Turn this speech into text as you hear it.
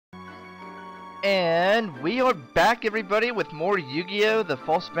And we are back, everybody, with more Yu-Gi-Oh! The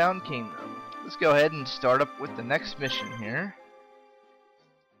Falsebound Kingdom. Let's go ahead and start up with the next mission here.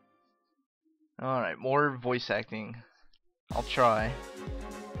 Alright, more voice acting. I'll try.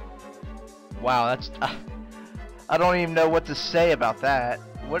 Wow, that's... I don't even know what to say about that.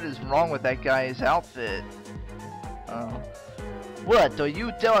 What is wrong with that guy's outfit? What, are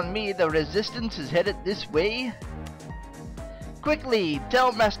you telling me the resistance is headed this way? Quickly,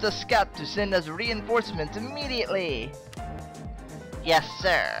 tell Master Scott to send us reinforcements immediately! Yes,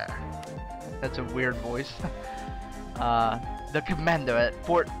 sir! That's a weird voice. The commander at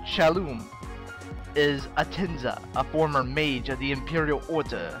Fort Shalom is Atenza, a former mage of the Imperial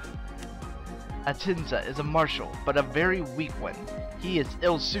Order. Atenza is a marshal, but a very weak one. He is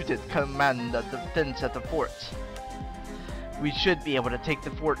ill-suited to command the defense at the fort. We should be able to take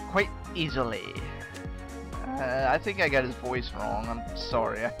the fort quite easily. I think I got his voice wrong, I'm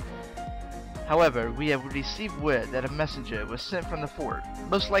sorry. However, we have received word that a messenger was sent from the fort,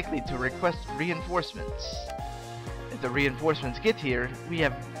 most likely to request reinforcements. If the reinforcements get here, we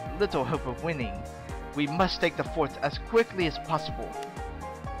have little hope of winning. We must take the fort as quickly as possible.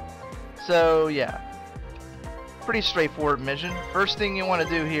 So, yeah. Pretty straightforward mission. First thing you want to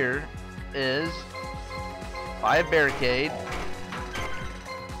do here is buy a barricade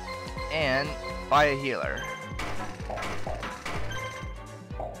and buy a healer.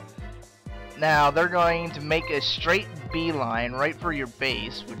 Now, they're going to make a straight beeline right for your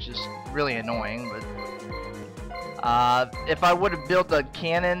base, which is really annoying, but if I would have built a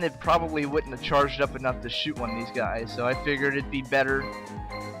cannon, it probably wouldn't have charged up enough to shoot one of these guys, so I figured it'd be better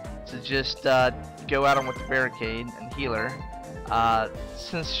to just go at him with the barricade and healer.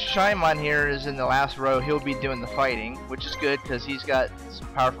 Since Shaimon here is in the last row, he'll be doing the fighting, which is good because he's got some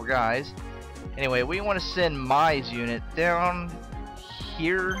powerful guys. Anyway, we want to send Mai's unit down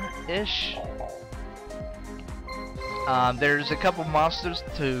here-ish. There's a couple monsters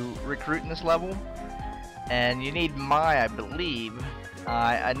to recruit in this level, and you need Mai, I believe.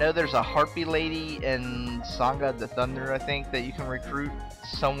 I know there's a Harpy Lady and Sangha the Thunder, I think, that you can recruit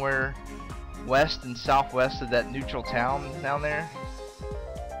somewhere west and southwest of that neutral town down there.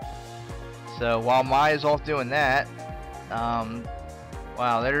 So while Mai is off doing that,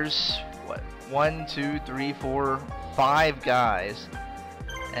 wow, there's what, 1, 2, 3, 4, 5 guys.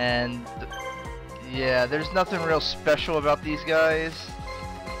 And yeah, there's nothing real special about these guys.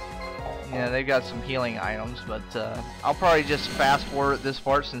 Yeah, they've got some healing items, but I'll probably just fast forward this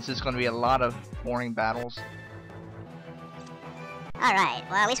part since it's going to be a lot of boring battles. Alright,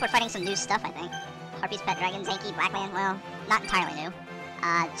 well at least we're fighting some new stuff, I think. Harpy's Pet Dragon, Tacky, Blackland, well, not entirely new.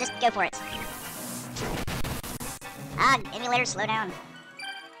 Just go for it. Emulator, slow down.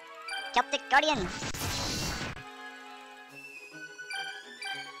 Celtic Guardian!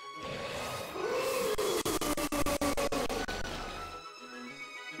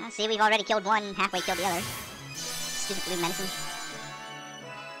 See, we've already killed one, halfway killed the other. Stupid blue medicine.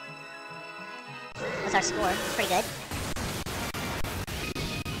 What's our score? It's pretty good.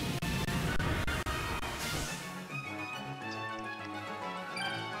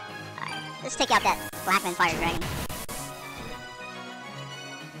 Alright, let's take out that Blackman Fire Dragon.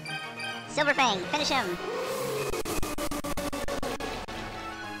 Silverfang, finish him!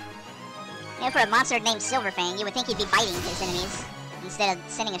 You know, for a monster named Silverfang, you would think he'd be biting his enemies instead of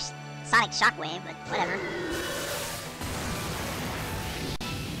sending a sonic shockwave, but whatever.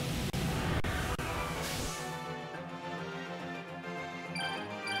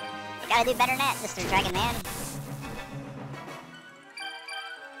 You gotta do better than that, Mr. Dragon Man.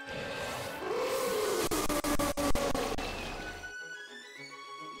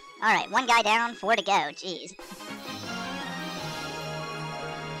 Alright, 1 guy down, 4 to go, jeez.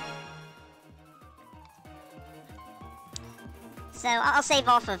 So I'll save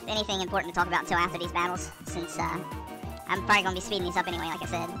off of anything important to talk about until after these battles, since I'm probably going to be speeding these up anyway, like I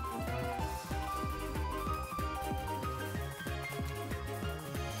said.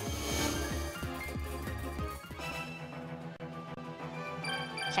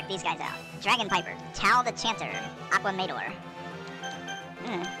 Check these guys out. Dragon Piper, Tal the Chanter, Aqua Mador.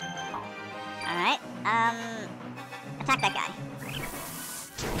 Alright, attack that guy.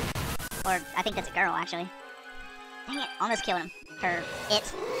 Or, I think that's a girl, actually. Dang it, almost killed him. Her,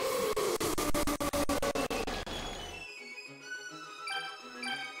 it.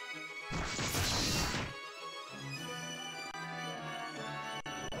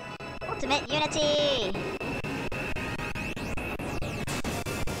 Ultimate Unity!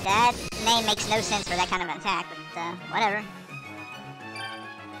 That name makes no sense for that kind of an attack, but, whatever.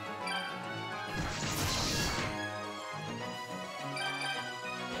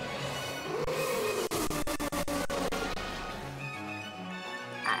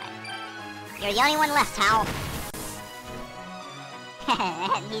 You're the only one left, Hal.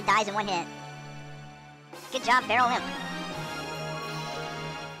 And he dies in one hit. Good job, Barrel Imp.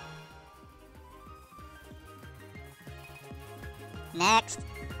 Next.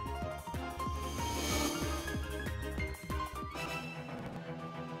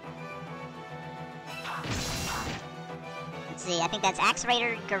 Let's see, I think that's Axe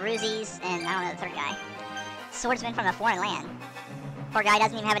Raider, Garuzis, and I don't know the third guy. Swordsman from a foreign land. Poor guy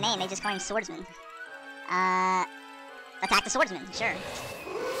doesn't even have a name, they just call him Swordsman. Attack the Swordsman, sure.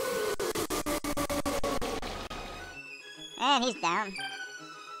 And he's down.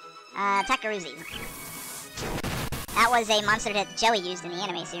 Attack Garuzis. That was a monster that Joey used in the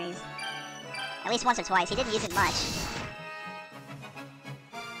anime series. At least once or twice, he didn't use it much.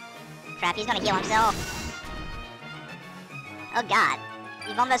 Crap, he's gonna heal himself. Oh god,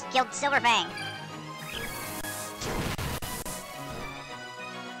 you've almost killed Silverfang.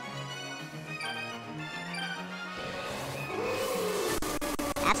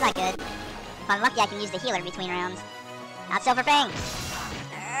 That's not good. If I'm lucky, I can use the healer between rounds. Not Silverfang.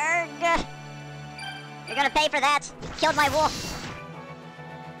 Urgh. You're gonna pay for that. You killed my wolf.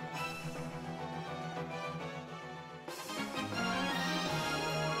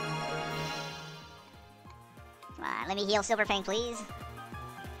 Come on, let me heal Silverfang, please.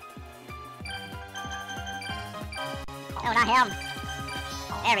 Oh, not him.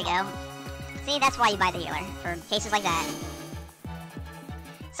 There we go. See, that's why you buy the healer, for cases like that.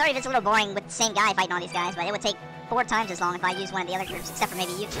 Sorry if it's a little boring with the same guy fighting all these guys, but it would take 4 times as long if I used one of the other groups, except for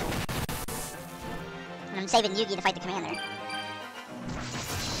maybe Yugioh. And I'm saving Yugi to fight the commander.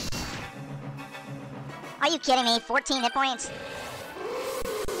 Are you kidding me? 14 hit points?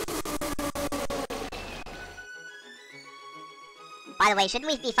 By the way, shouldn't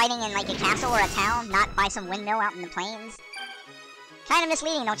we be fighting in like a castle or a town, not by some windmill out in the plains? Kind of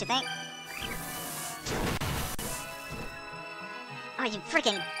misleading, don't you think? Oh, you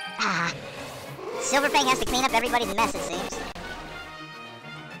freaking... Ah. Silverfang has to clean up everybody's mess, it seems.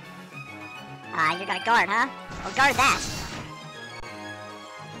 Ah, you're gonna guard, huh? Well, guard that.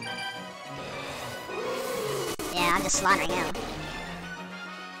 Yeah, I'm just slaughtering him.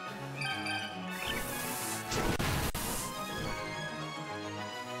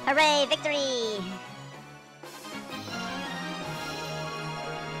 Hooray, victory!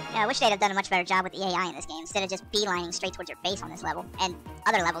 Yeah, I wish they'd have done a much better job with the AI in this game, instead of just beelining straight towards your base on this level. And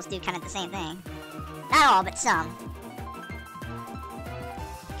other levels do kind of the same thing. Not all, but some.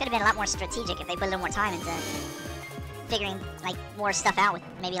 Could have been a lot more strategic if they put a little more time into figuring, like, more stuff out with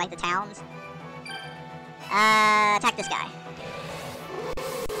maybe, like, the towns. Attack this guy.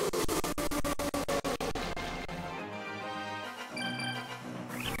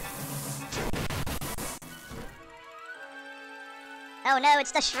 Oh no,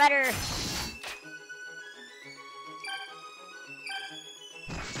 it's the Shredder!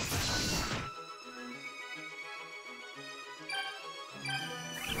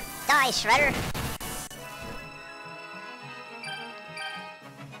 Die, Shredder!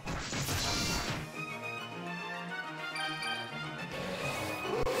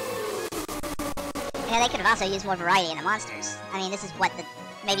 Yeah, they could have also used more variety in the monsters. I mean, this is what, the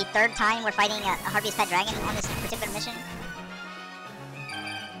maybe 3rd time we're fighting a Harvey's Pet Dragon on this particular mission?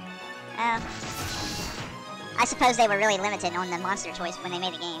 I suppose they were really limited on the monster choice when they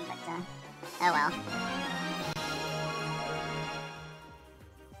made the game, but, oh well.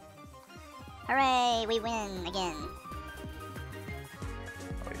 Hooray, we win again.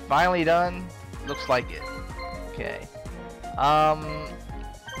 Are we finally done? Looks like it. Okay.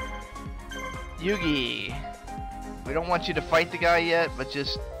 Yugi. We don't want you to fight the guy yet, but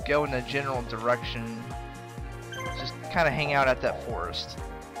just go in a general direction. Just kind of hang out at that forest.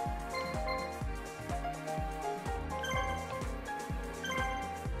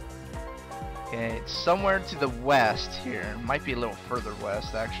 Okay, it's somewhere to the west here. Might be a little further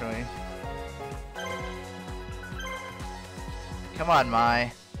west, actually. Come on,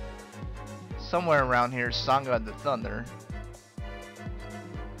 Mai. Somewhere around here, Sangha of the Thunder.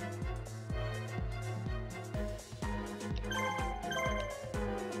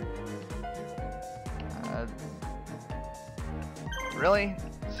 Really?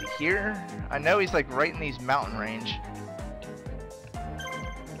 Is he here? I know he's like right in these mountain range.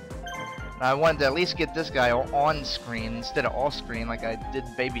 I wanted to at least get this guy on screen instead of off screen like I did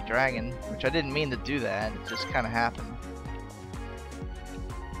Baby Dragon, which I didn't mean to do that, it just kind of happened.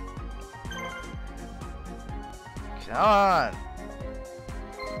 Come on!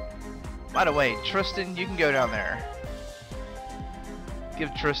 By the way, Tristan, you can go down there.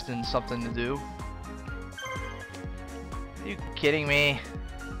 Give Tristan something to do. Are you kidding me?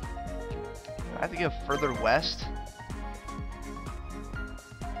 I have to go further west.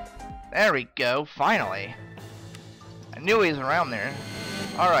 There we go, finally. I knew he was around there.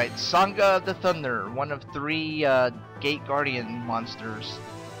 Alright, Sangha of the Thunder, one of 3 Gate Guardian monsters.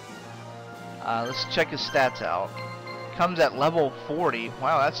 Let's check his stats out. Comes at level 40.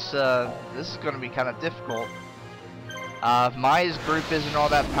 Wow, that's this is going to be kind of difficult. Maya's group isn't all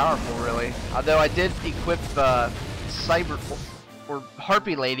that powerful, really. Although I did equip Cyber or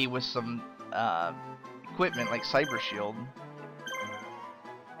Harpy Lady with some equipment like Cyber Shield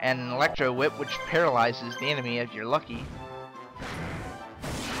and an Electro Whip, which paralyzes the enemy if you're lucky.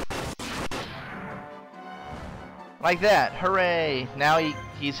 Like that, hooray! Now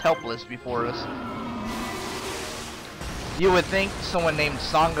he's helpless before us. You would think someone named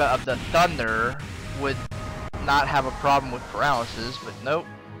Sangha of the Thunder would not have a problem with paralysis, but nope.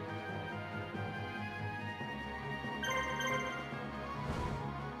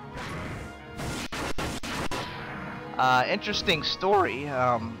 Interesting story.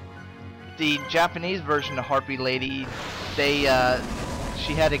 The Japanese version of Harpy Lady, she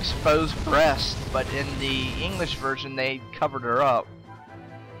had exposed breasts, but in the English version they covered her up.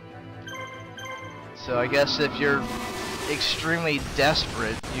 So I guess if you're extremely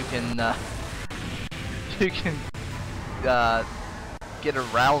desperate, you can get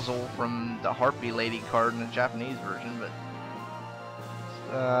arousal from the Harpy Lady card in the Japanese version, but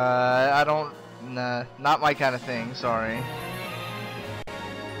I don't, nah, not my kind of thing, sorry.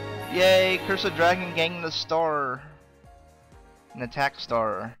 Yay, Curse of Dragon gaining the star. An attack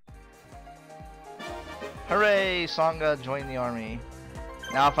star. Hooray, Sangha joined the army.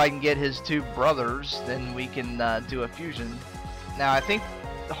 Now if I can get his 2 brothers, then we can do a fusion. Now I think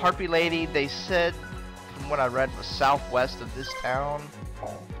the Harpy Lady, they said, from what I read, was southwest of this town.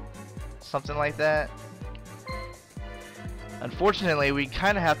 Something like that. Unfortunately, we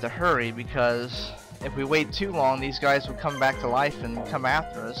kind of have to hurry because if we wait too long, these guys will come back to life and come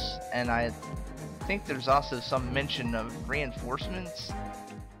after us. And I think there's also some mention of reinforcements.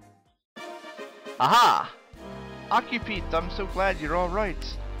 Aha! Occupite, I'm so glad you're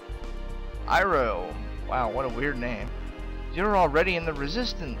alright. Iroh. Wow, what a weird name. You're already in the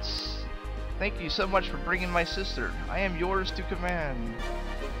Resistance. Thank you so much for bringing my sister. I am yours to command.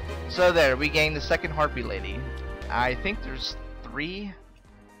 So there, we gained the 2nd Harpy Lady. I think there's 3.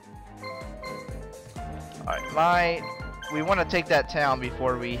 Alright, we want to take that town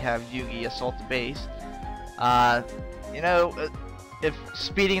before we have Yugi assault the base. You know, if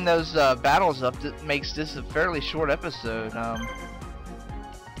speeding those battles up, that makes this a fairly short episode.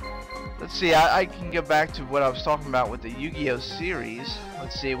 Let's see, I can go back to what I was talking about with the Yu-Gi-Oh series.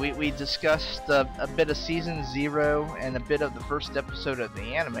 Let's see, we discussed a bit of Season 0 and a bit of the first episode of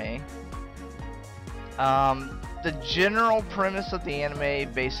the anime. The general premise of the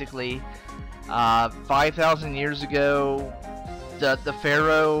anime, basically, 5,000 years ago, the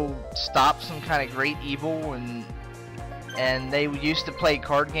Pharaoh stopped some kind of great evil, and they used to play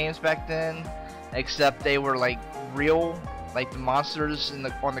card games back then, except they were like real, like the monsters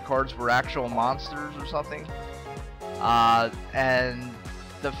on the cards were actual monsters or something. And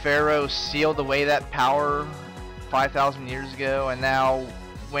the Pharaoh sealed away that power 5,000 years ago, and now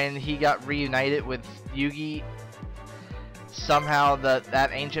when he got reunited with Yugi, somehow that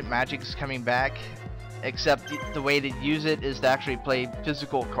ancient magic is coming back, except the way to use it is to actually play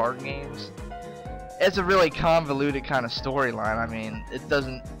physical card games. It's a really convoluted kind of storyline. I mean, it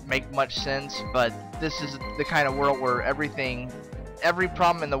doesn't make much sense, but this is the kind of world where every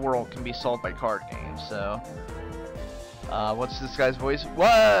problem in the world can be solved by card games. So, what's this guy's voice?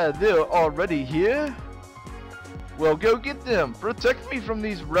 What? They're already here? Well, go get them. Protect me from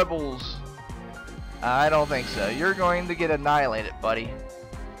these rebels. I don't think so. You're going to get annihilated, buddy.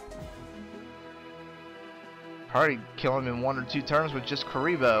 Probably kill him in 1 or 2 turns with just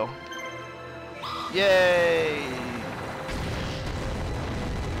Karibo. Yay!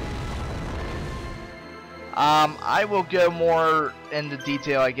 I will go more into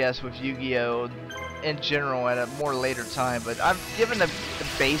detail, I guess, with Yu-Gi-Oh! In general at a more later time, but I've given the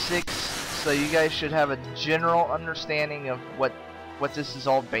basics, so you guys should have a general understanding of what this is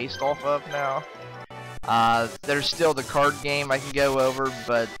all based off of now. There's still the card game I can go over,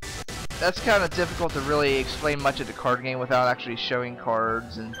 but that's kind of difficult to really explain much of the card game without actually showing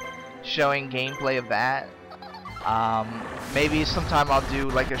cards and showing gameplay of that. Maybe sometime I'll do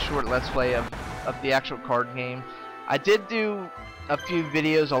like a short let's play of the actual card game. I did do a few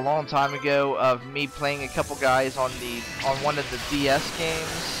videos a long time ago of me playing a couple guys on one of the DS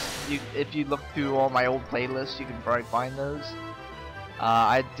games. If you look through all my old playlists, you can probably find those.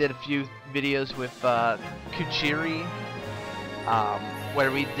 I did a few videos with Kuchiri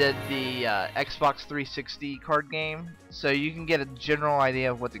where we did the Xbox 360 card game, so you can get a general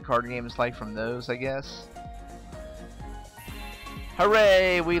idea of what the card game is like from those, I guess.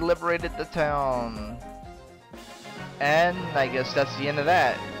 Hooray! We liberated the town! And I guess that's the end of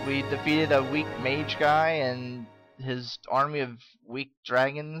that. We defeated a weak mage guy and his army of weak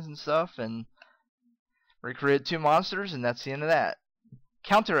dragons and stuff, and recruited 2 monsters, and that's the end of that.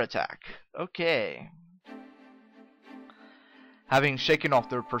 Counterattack. Okay. Having shaken off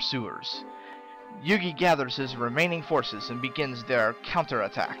their pursuers, Yugi gathers his remaining forces and begins their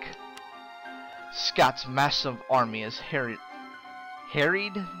counterattack. Scott's massive army is harried?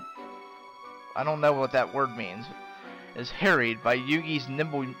 I don't know what that word means. Is harried by Yugi's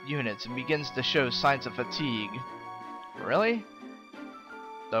nimble units and begins to show signs of fatigue. Really?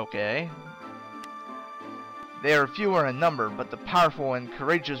 Okay. They are fewer in number, but the powerful and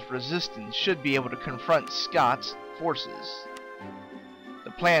courageous resistance should be able to confront Scott's forces.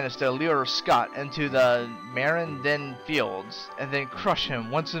 The plan is to lure Scott into the Marindin fields and then crush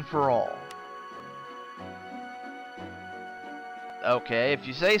him once and for all. Okay, if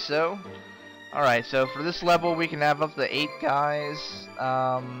you say so. Alright, so for this level we can have up to 8 guys.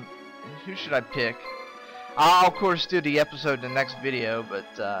 Who should I pick? I'll of course do the episode in the next video, but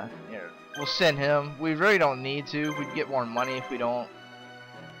you know, we'll send him. We really don't need to. We'd get more money if we don't.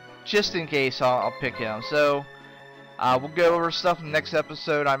 Just in case, I'll pick him. So we'll go over stuff in the next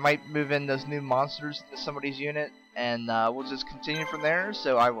episode. I might move in those new monsters into somebody's unit, and we'll just continue from there.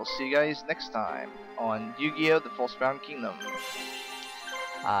 So I will see you guys next time on Yu-Gi-Oh! The Falsebound Kingdom.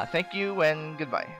 Thank you and goodbye.